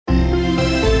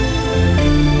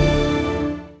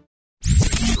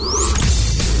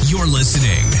You're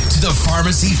listening to the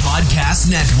Pharmacy Podcast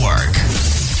Network.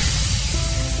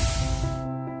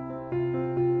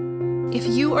 If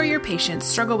you or your patients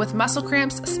struggle with muscle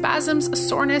cramps, spasms,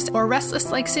 soreness, or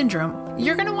restless leg syndrome,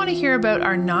 you're going to want to hear about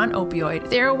our non-opioid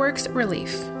TheraWorks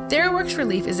Relief. TheraWorks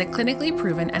Relief is a clinically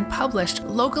proven and published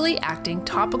locally acting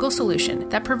topical solution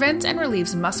that prevents and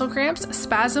relieves muscle cramps,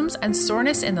 spasms, and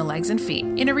soreness in the legs and feet.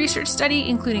 In a research study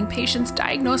including patients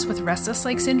diagnosed with restless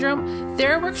leg syndrome,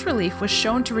 TheraWorks Relief was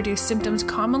shown to reduce symptoms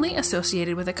commonly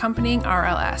associated with accompanying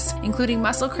RLS, including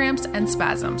muscle cramps and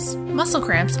spasms. Muscle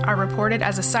cramps are reported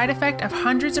as a side effect of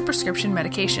hundreds of prescription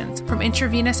medications, from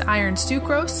intravenous iron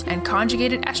sucrose and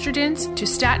conjugated estrogens to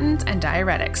statins and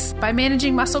diuretics. By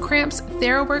managing muscle cramps,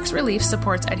 TheraWorks Relief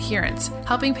supports adherence,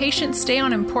 helping patients stay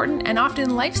on important and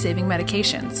often life-saving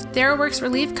medications. TheraWorks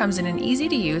Relief comes in an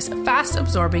easy-to-use,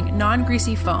 fast-absorbing,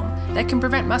 non-greasy foam that can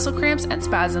prevent muscle cramps and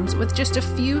spasms with just a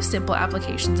few simple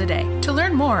applications a day. To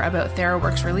learn more about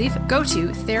TheraWorks Relief, go to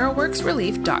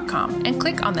theraworksrelief.com and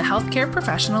click on the Healthcare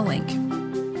Professional link.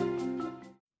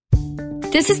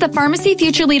 This is the Pharmacy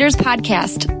Future Leaders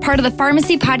Podcast, part of the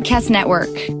Pharmacy Podcast Network.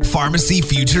 Pharmacy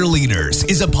Future Leaders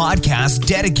is a podcast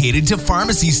dedicated to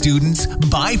pharmacy students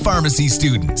by pharmacy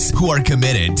students who are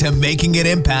committed to making an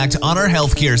impact on our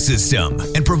healthcare system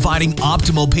and providing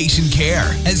optimal patient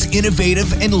care as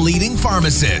innovative and leading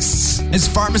pharmacists. As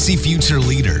Pharmacy Future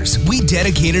Leaders, we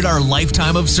dedicated our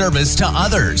lifetime of service to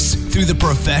others through the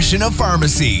profession of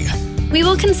pharmacy. We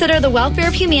will consider the welfare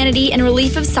of humanity and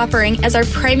relief of suffering as our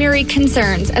primary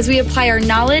concerns as we apply our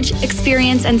knowledge,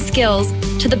 experience, and skills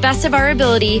to the best of our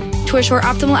ability to assure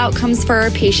optimal outcomes for our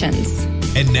patients.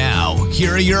 And now,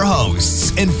 here are your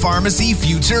hosts and Pharmacy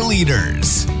Future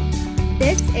Leaders.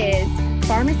 This is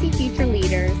Pharmacy Future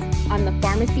Leaders on the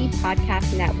Pharmacy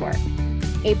Podcast Network,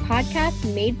 a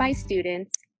podcast made by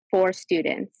students for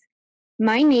students.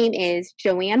 My name is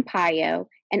Joanne Payo,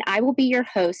 and I will be your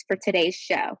host for today's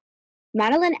show.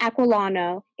 Madeline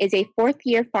Aquilano is a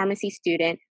fourth-year pharmacy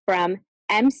student from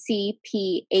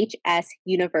MCPHS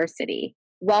University.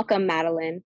 Welcome,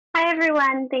 Madeline. Hi,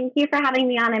 everyone. Thank you for having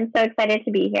me on. I'm so excited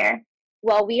to be here.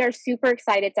 Well, we are super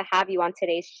excited to have you on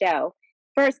today's show.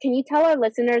 First, can you tell our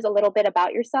listeners a little bit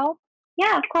about yourself?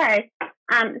 Yeah, of course.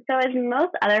 So as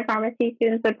most other pharmacy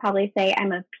students would probably say,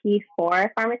 I'm a P4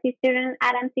 pharmacy student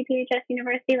at MCPHS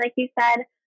University, like you said.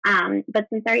 But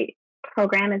since our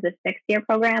program is a six-year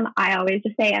program, I always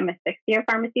just say I'm a sixth-year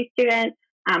pharmacy student.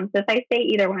 So if I say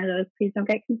either one of those, please don't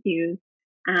get confused.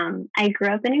 I grew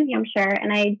up in New Hampshire,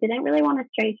 and I didn't really want to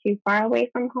stray too far away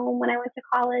from home when I went to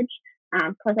college.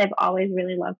 Plus, I've always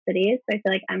really loved cities, so I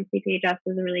feel like MCPHS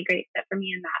was a really great fit for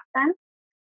me in that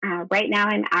sense. Right now,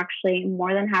 I'm actually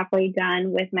more than halfway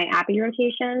done with my API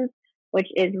rotations, which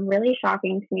is really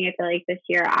shocking to me. I feel like this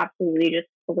year absolutely just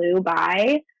flew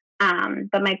by.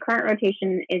 But my current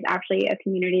rotation is actually a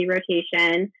community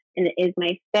rotation, and it is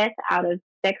my fifth out of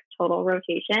six total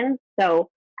rotations. So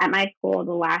at my school,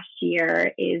 the last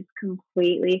year is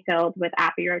completely filled with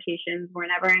API rotations. We're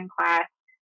never in class.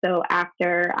 So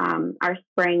after our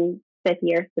spring fifth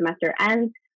year semester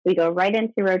ends, we go right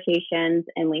into rotations,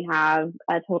 and we have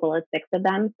a total of six of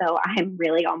them. So I'm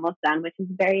really almost done, which is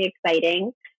very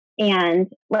exciting. And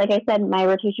like I said, my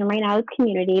rotation right now is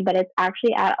community, but it's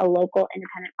actually at a local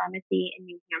independent pharmacy in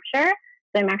New Hampshire.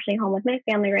 So I'm actually home with my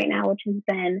family right now, which has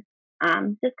been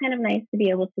just kind of nice to be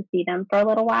able to see them for a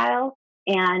little while.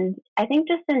 And I think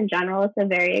just in general, it's a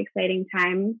very exciting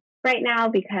time right now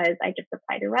because I just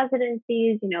applied to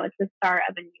residencies. You know, it's the start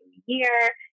of a new year.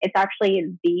 It's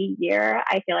actually the year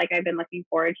I feel like I've been looking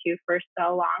forward to for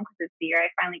so long because it's the year I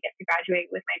finally get to graduate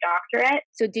with my doctorate.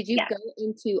 So did you go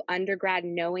into undergrad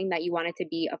knowing that you wanted to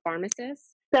be a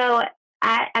pharmacist? So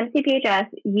at MCPHS,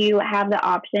 you have the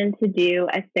option to do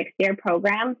a six-year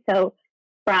program. So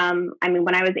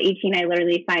when I was 18, I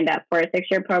literally signed up for a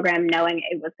six-year program knowing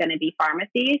it was going to be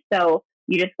pharmacy. So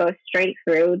you just go straight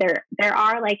through. There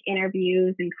are like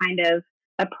interviews and kind of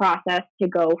a process to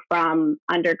go from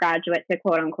undergraduate to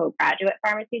quote unquote graduate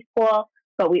pharmacy school,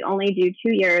 but we only do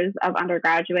 2 years of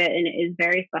undergraduate, and it is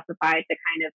very specified to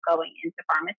kind of going into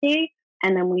pharmacy.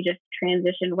 And then we just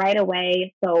transition right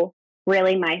away. So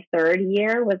really my third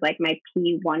year was like my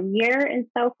P1 year and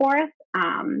so forth.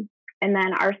 And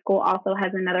then our school also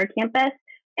has another campus,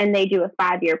 and they do a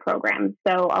 5-year program.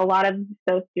 So a lot of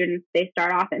those students, they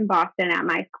start off in Boston at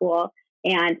my school,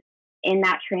 and in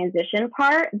that transition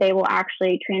part, they will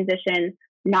actually transition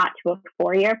not to a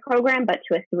 4-year program, but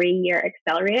to a 3-year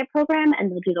accelerated program,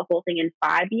 and they'll do the whole thing in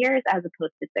 5 years as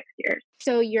opposed to 6 years.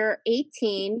 So you're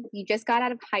 18, you just got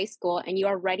out of high school, and you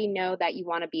already know that you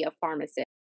want to be a pharmacist.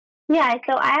 Yeah,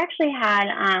 so I actually had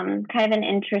kind of an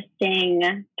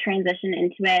interesting transition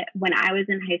into it. When I was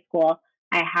in high school,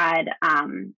 I had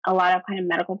a lot of kind of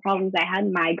medical problems. I had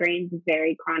migraines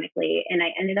very chronically, and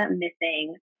I ended up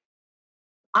missing,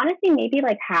 honestly, maybe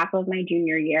like half of my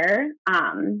junior year.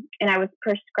 And I was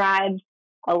prescribed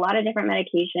a lot of different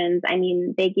medications. I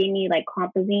mean, they gave me like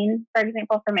Compazine, for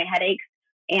example, for my headaches.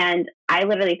 And I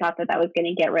literally thought that that was going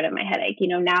to get rid of my headache. You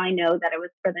know, now I know that it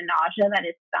was for the nausea that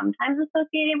is sometimes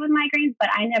associated with migraines, but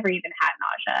I never even had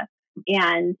nausea.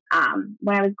 And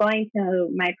when I was going to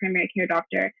my primary care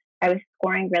doctor, I was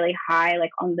scoring really high,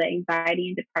 like on the anxiety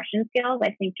and depression scales.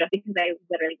 I think just because I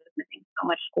literally was missing so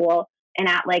much school. And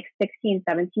at like 16,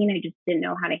 17, I just didn't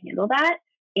know how to handle that.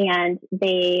 And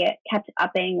they kept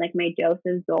upping like my dose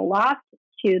of Zoloft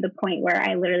to the point where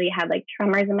I literally had like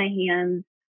tremors in my hands.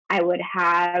 I would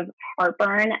have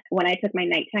heartburn when I took my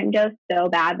nighttime dose so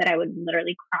bad that I would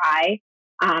literally cry.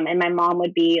 And my mom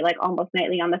would be like almost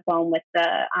nightly on the phone with the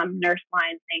nurse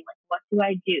line saying like, what do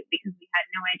I do? Because we had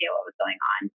no idea what was going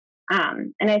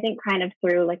on. And I think kind of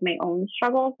through like my own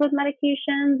struggles with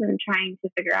medications and trying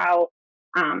to figure out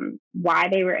why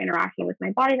they were interacting with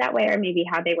my body that way, or maybe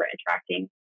how they were interacting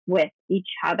with each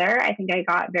other. I think I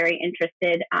got very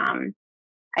interested,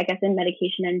 I guess, in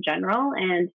medication in general.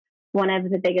 And one of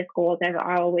the biggest goals I've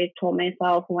always told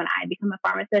myself when I become a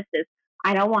pharmacist is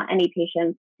I don't want any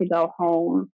patients to go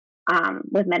home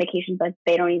with medications that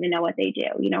they don't even know what they do.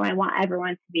 You know, I want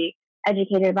everyone to be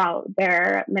educated about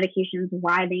their medications,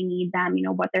 why they need them, you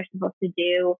know, what they're supposed to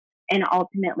do, and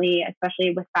ultimately,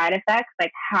 especially with side effects,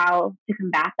 like how to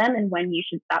combat them and when you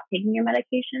should stop taking your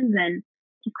medications. And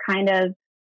just kind of,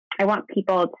 I want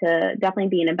people to definitely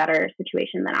be in a better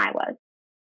situation than I was.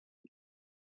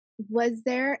 Was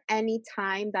there any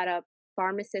time that a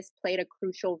pharmacist played a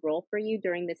crucial role for you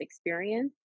during this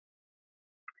experience?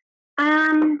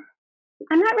 I'm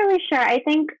not really sure. I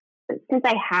think since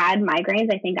I had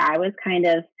migraines, I think I was kind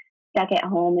of stuck at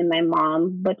home, and my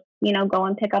mom would, you know, go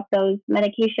and pick up those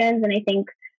medications. And I think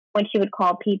when she would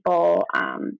call people,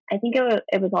 I think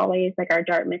it was always like our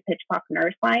Dartmouth Hitchcock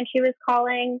nurse line she was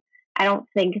calling. I don't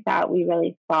think that we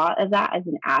really thought of that as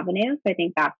an avenue. So I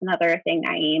think that's another thing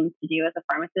I aim to do as a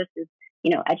pharmacist is,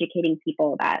 you know, educating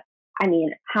people that, I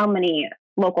mean, how many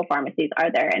local pharmacies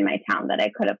are there in my town that I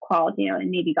could have called, you know,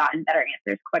 and maybe gotten better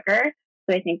answers quicker.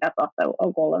 So I think that's also a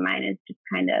goal of mine, is just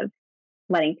kind of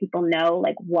letting people know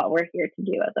like what we're here to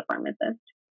do as a pharmacist.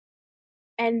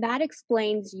 And that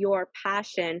explains your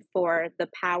passion for the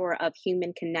power of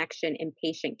human connection in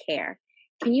patient care.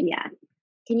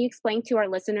 Can you explain to our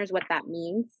listeners what that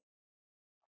means?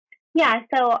 Yeah,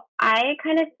 so I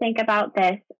kind of think about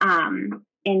this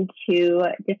in two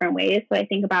different ways. So I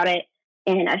think about it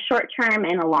in a short-term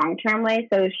and a long-term way.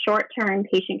 So short-term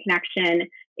patient connection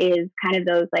is kind of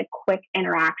those like quick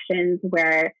interactions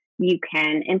where you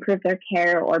can improve their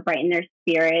care or brighten their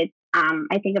spirits.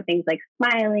 I think of things like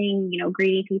smiling, you know,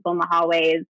 greeting people in the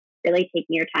hallways, really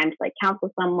taking your time to like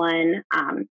counsel someone,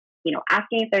 you know,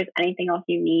 asking if there's anything else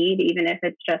you need, even if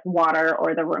it's just water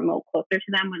or the remote closer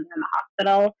to them when they're in the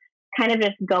hospital, kind of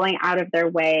just going out of their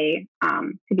way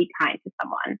to be kind to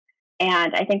someone.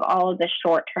 And I think all of the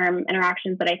short-term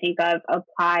interactions that I think of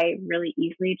apply really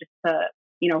easily just to,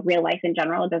 you know, real life in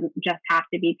general. It doesn't just have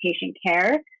to be patient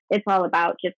care. It's all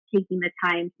about just taking the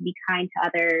time to be kind to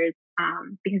others,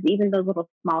 because even those little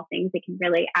small things, they can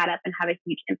really add up and have a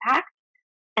huge impact.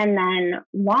 And then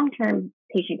long-term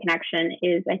patient connection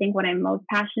is, I think, what I'm most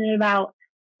passionate about.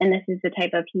 And this is the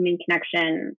type of human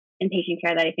connection in patient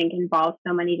care that I think involves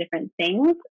so many different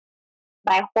things.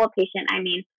 By whole patient, I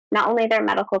mean not only their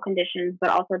medical conditions, but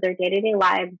also their day-to-day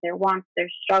lives, their wants, their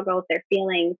struggles, their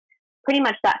feelings, pretty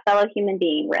much that fellow human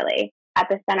being really at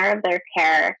the center of their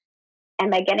care.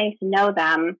 And by getting to know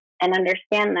them and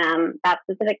understand them, that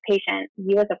specific patient,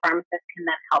 you as a pharmacist can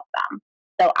then help them.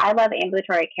 So I love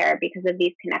ambulatory care because of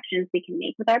these connections we can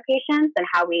make with our patients and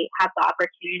how we have the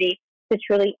opportunity to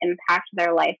truly impact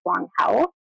their lifelong health.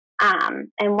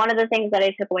 And one of the things that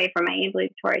I took away from my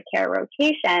ambulatory care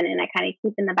rotation, and I kind of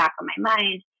keep in the back of my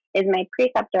mind, is my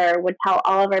preceptor would tell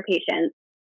all of our patients,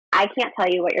 I can't tell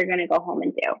you what you're going to go home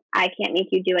and do. I can't make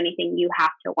you do anything. You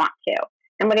have to want to.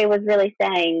 And what I was really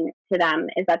saying to them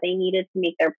is that they needed to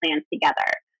make their plans together.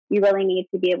 You really need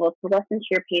to be able to listen to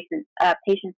your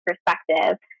patient's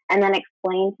perspective and then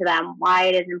explain to them why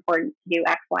it is important to do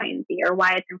X, Y, and Z, or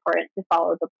why it's important to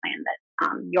follow the plan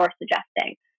that you're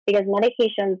suggesting. Because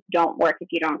medications don't work if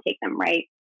you don't take them, right?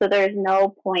 So there's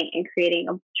no point in creating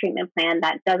a treatment plan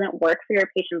that doesn't work for your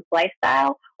patient's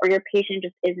lifestyle, or your patient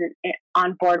just isn't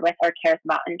on board with or cares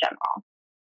about in general.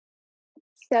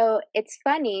 So it's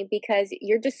funny because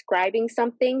you're describing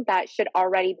something that should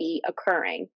already be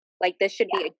occurring. Like this should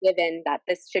be a given that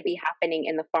this should be happening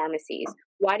in the pharmacies.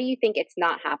 Why do you think it's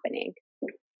not happening?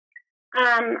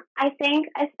 I think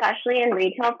especially in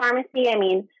retail pharmacy, I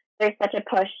mean, there's such a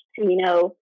push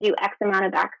to, do X amount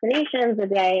of vaccinations a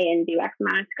day and do X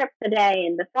amount of scripts a day,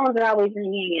 and the phones are always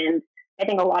ringing. And I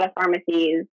think a lot of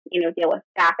pharmacies, deal with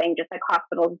staffing just like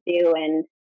hospitals do. And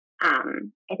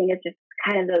I think it's just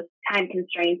kind of those time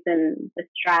constraints and the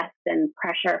stress and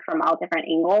pressure from all different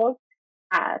angles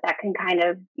that can kind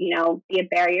of, be a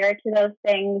barrier to those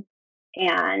things.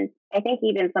 And I think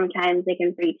even sometimes like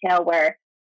in retail where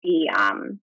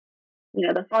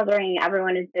the phones are ringing,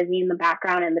 everyone is busy in the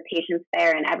background and the patient's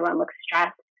there and everyone looks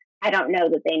stressed. I don't know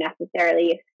that they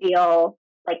necessarily feel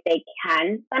like they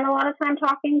can spend a lot of time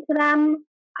talking to them.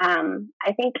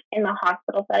 I think in the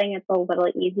hospital setting, it's a little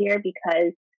easier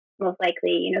because most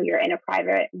likely, you're in a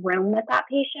private room with that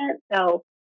patient. So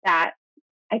that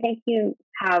I think you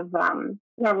have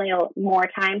normally more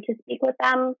time to speak with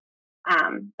them.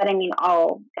 But I mean,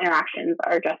 all interactions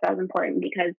are just as important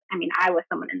because, I was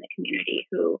someone in the community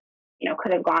who,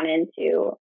 could have gone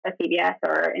into a CVS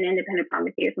or an independent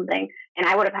pharmacy or something, and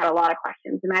I would have had a lot of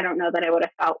questions. And I don't know that I would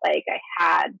have felt like I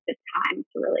had the time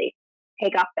to really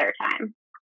take up their time.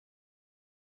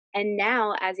 And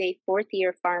now as a fourth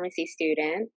year pharmacy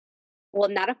student, well,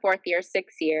 not a fourth year,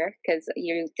 sixth year, because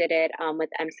you did it with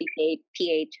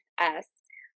MCPHS,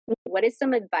 what is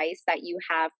some advice that you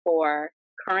have for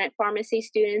current pharmacy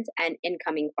students and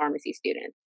incoming pharmacy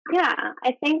students? Yeah,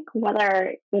 I think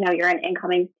whether, you're an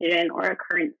incoming student or a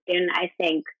current student, I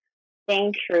think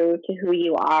staying true to who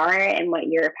you are and what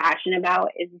you're passionate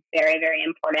about is very, very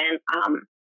important.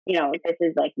 This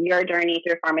is like your journey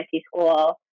through pharmacy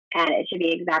school and it should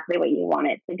be exactly what you want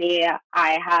it to be.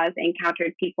 I have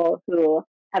encountered people who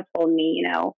have told me,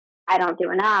 I don't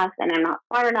do enough and I'm not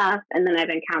smart enough. And then I've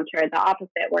encountered the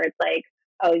opposite where it's like,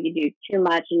 oh, you do too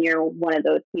much and you're one of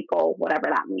those people, whatever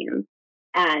that means.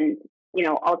 And,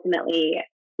 ultimately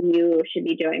you should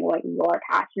be doing what you're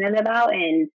passionate about.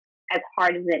 And as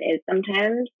hard as it is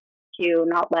sometimes to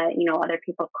not let, other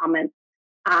people's comments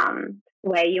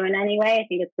sway you in any way, I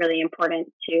think it's really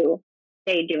important to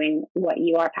stay doing what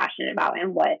you are passionate about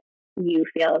and what you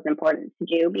feel is important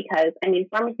to do because,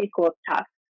 pharmacy school is tough.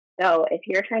 So if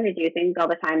you're trying to do things all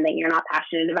the time that you're not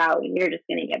passionate about, you're just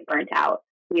going to get burnt out.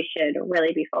 We should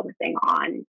really be focusing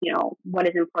on, what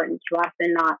is important to us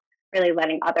and not really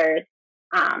letting others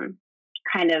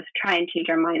kind of try and change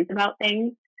our minds about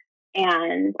things.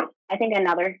 And I think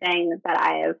another thing that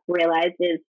I have realized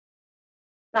is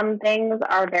some things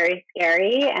are very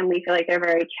scary and we feel like they're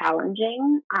very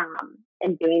challenging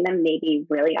and doing them may be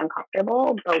really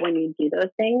uncomfortable. But when you do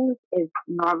those things is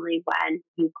normally when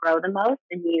you grow the most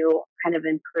and you kind of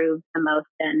improve the most.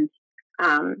 And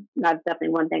that's definitely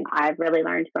one thing I've really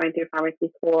learned going through pharmacy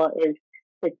school is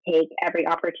to take every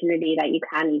opportunity that you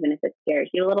can, even if it scares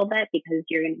you a little bit, because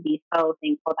you're going to be so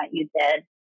thankful that you did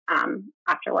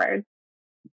afterwards.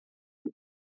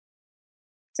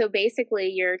 So basically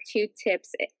your two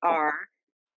tips are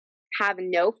have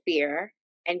no fear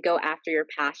and go after your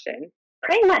passion.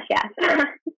 Pretty much, yes.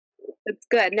 That's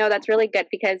good. No, that's really good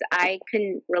because I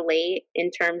can relate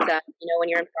in terms of, when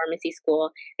you're in pharmacy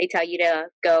school, they tell you to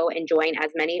go and join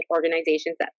as many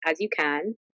organizations as you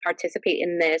can, participate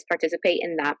in this, participate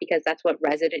in that, because that's what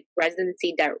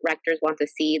residency directors want to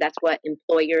see. That's what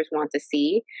employers want to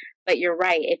see. But you're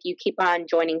right. If you keep on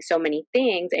joining so many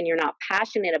things and you're not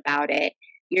passionate about it,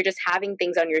 you're just having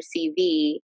things on your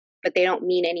CV, but they don't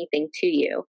mean anything to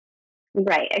you.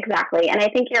 Right, exactly. And I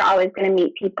think you're always going to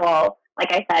meet people,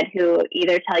 like I said, who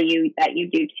either tell you that you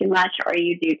do too much or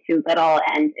you do too little.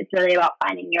 And it's really about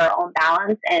finding your own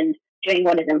balance and doing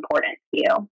what is important to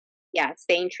you. Yeah,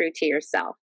 staying true to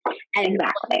yourself. And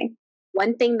exactly.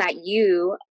 One thing that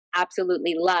you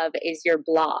absolutely love is your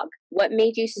blog. What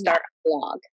made you start a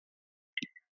blog?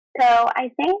 So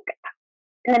I think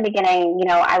in the beginning,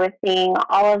 I was seeing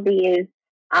all of these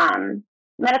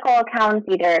medical accounts,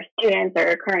 either students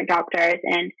or current doctors,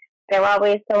 and they were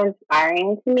always so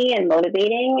inspiring to me and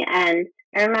motivating. And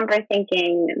I remember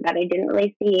thinking that I didn't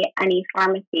really see any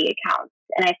pharmacy accounts,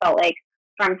 and I felt like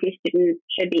pharmacy students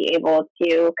should be able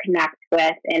to connect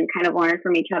with and kind of learn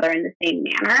from each other in the same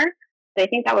manner. So I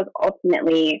think that was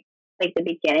ultimately like the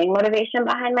beginning motivation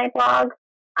behind my blog.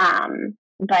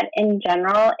 But in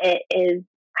general, it is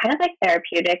kind of like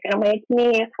therapeutic in a way to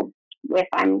me. If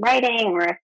I'm writing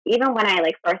or even when I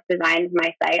first designed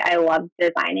my site, I loved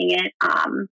designing it.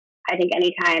 I think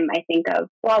anytime I think of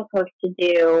blog posts to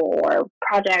do or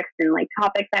projects and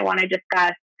topics I want to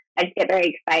discuss, I just get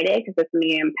very excited because it's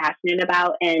something I'm passionate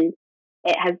about. And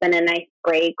it has been a nice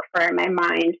break for my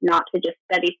mind not to just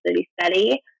study,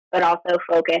 but also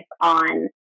focus on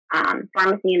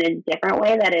pharmacy in a different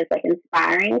way that is like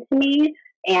inspiring to me.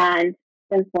 And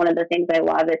since one of the things I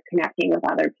love is connecting with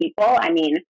other people, I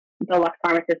mean, the Lux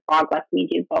Pharmacist blog lets me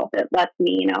do both. It lets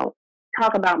me,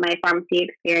 talk about my pharmacy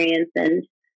experience and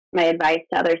my advice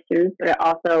to other students, but it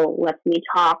also lets me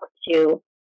talk to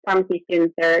pharmacy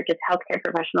students or just healthcare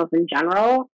professionals in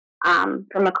general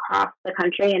from across the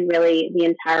country and really the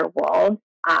entire world.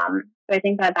 So I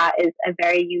think that is a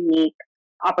very unique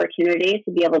opportunity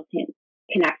to be able to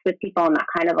connect with people on that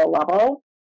kind of a level.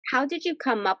 How did you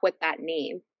come up with that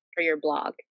name for your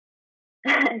blog?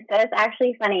 So it's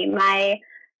actually funny. My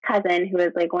cousin, who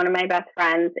is like one of my best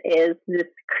friends, is this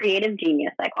creative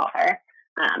genius, I call her.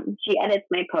 She edits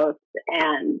my posts,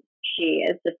 and she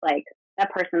is just like a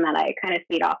person that I kind of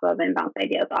feed off of and bounce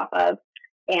ideas off of.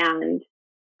 And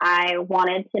I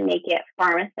wanted to make it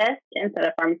pharmacist instead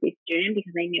of pharmacy student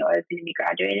because I knew I was going to be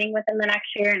graduating within the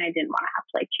next year, and I didn't want to have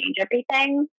to like change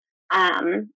everything.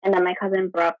 And then my cousin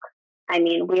Brooke, I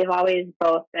mean, we've always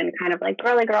both been kind of like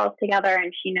girly girls together,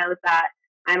 and she knows that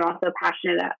I'm also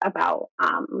passionate about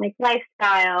like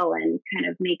lifestyle and kind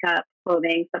of makeup,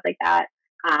 clothing, stuff like that.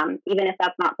 Even if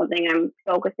that's not something I'm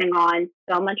focusing on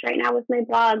so much right now with my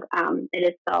blog, it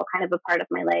is still kind of a part of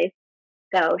my life.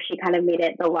 So she kind of made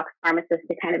it the Lux Pharmacist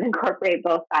to kind of incorporate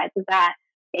both sides of that.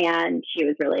 And she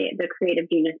was really the creative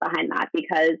genius behind that,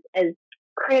 because as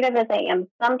creative as I am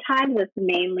sometimes, it's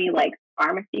mainly like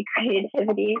pharmacy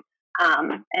creativity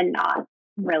and not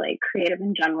really creative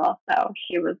in general. So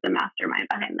she was the mastermind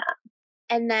behind that.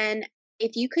 And then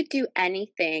if you could do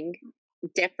anything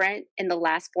different in the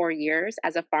last 4 years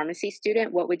as a pharmacy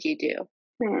student, what would you do?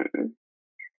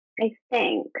 I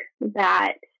think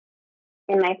that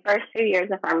in my first few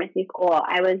years of pharmacy school,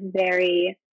 I was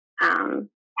very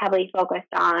heavily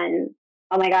focused on,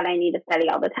 oh my God, I need to study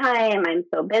all the time. I'm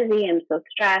so busy. I'm so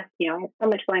stressed. I have so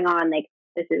much going on. Like,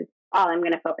 this is all I'm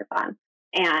going to focus on.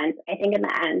 And I think in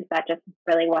the end, that just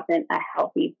really wasn't a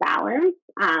healthy balance.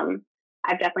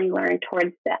 I've definitely learned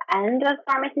towards the end of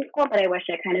pharmacy school, but I wish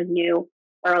I kind of knew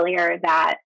earlier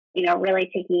that, really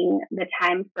taking the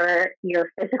time for your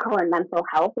physical and mental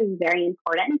health is very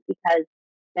important, because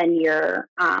then you're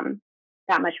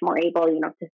that much more able,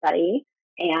 to study.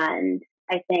 And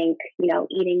I think,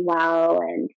 eating well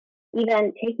and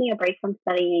even taking a break from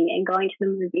studying and going to the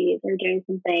movies or doing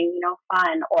something,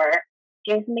 fun, or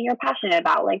doing something you're passionate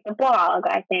about, like the blog.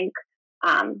 I think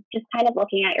just kind of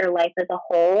looking at your life as a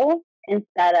whole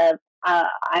instead of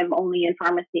I'm only in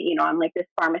pharmacy, I'm like this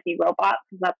pharmacy robot,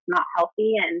 because that's not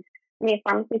healthy. And I mean,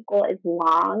 pharmacy school is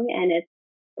long and it's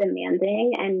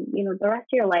demanding, and the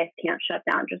rest of your life can't shut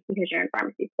down just because you're in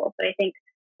pharmacy school. So I think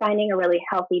finding a really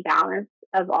healthy balance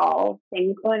of all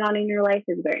things going on in your life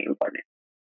is very important.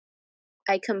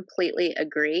 I completely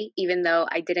agree, even though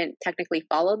I didn't technically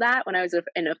follow that when I was a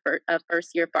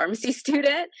first-year pharmacy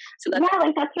student. So that's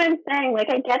that's what I'm saying. Like,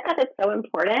 I get that it's so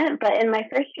important, but in my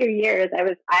first few years, I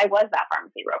was that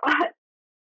pharmacy robot.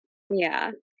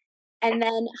 Yeah. And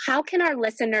then how can our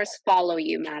listeners follow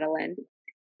you, Madeline?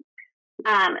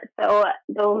 So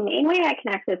the main way I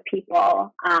connect with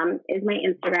people is my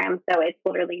Instagram. So it's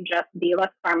literally just the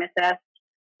Lux Pharmacist.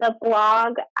 The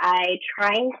blog I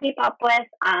try and keep up with.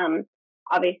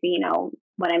 Obviously,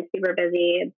 when I'm super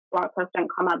busy, blog posts don't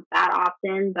come up that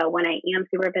often. But when I am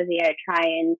super busy, I try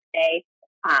and stay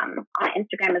on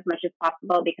Instagram as much as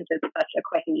possible, because it's such a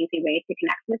quick and easy way to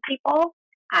connect with people.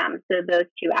 So those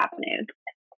two avenues.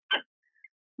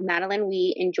 Madeline,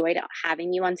 we enjoyed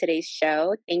having you on today's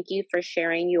show. Thank you for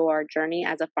sharing your journey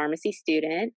as a pharmacy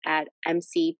student at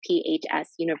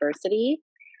MCPHS University.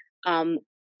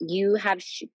 You have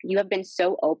been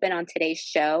so open on today's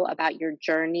show about your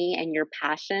journey and your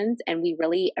passions, and we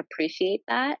really appreciate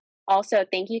that. Also,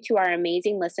 thank you to our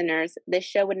amazing listeners. This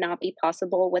show would not be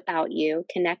possible without you.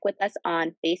 Connect with us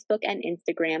on Facebook and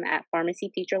Instagram at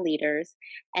Pharmacy Future Leaders,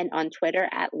 and on Twitter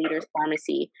at Leaders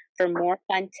Pharmacy for more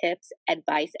fun tips,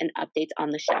 advice, and updates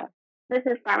on the show. This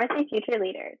is Pharmacy Future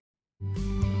Leaders.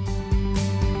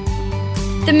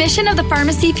 The mission of the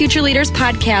Pharmacy Future Leaders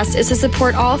podcast is to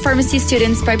support all pharmacy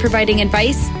students by providing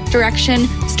advice, direction,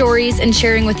 stories, and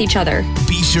sharing with each other.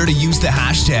 Be sure to use the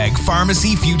hashtag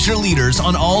Pharmacy Future Leaders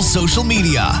on all social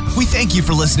media. We thank you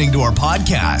for listening to our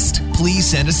podcast. Please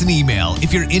send us an email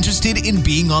if you're interested in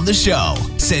being on the show.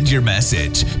 Send your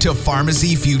message to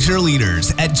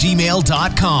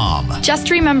pharmacyfutureleaders@gmail.com. Just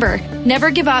remember,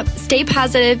 never give up, stay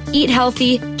positive, eat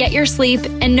healthy, get your sleep,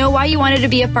 and know why you wanted to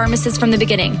be a pharmacist from the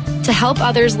beginning, to help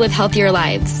others live healthier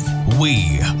lives.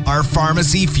 We are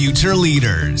Pharmacy Future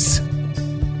Leaders.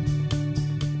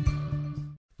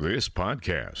 This This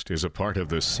podcast is a part of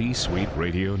the C-Suite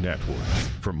Radio Network.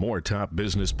 For more top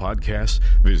business podcasts,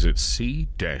 visit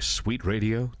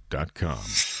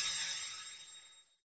c-suiteradio.com.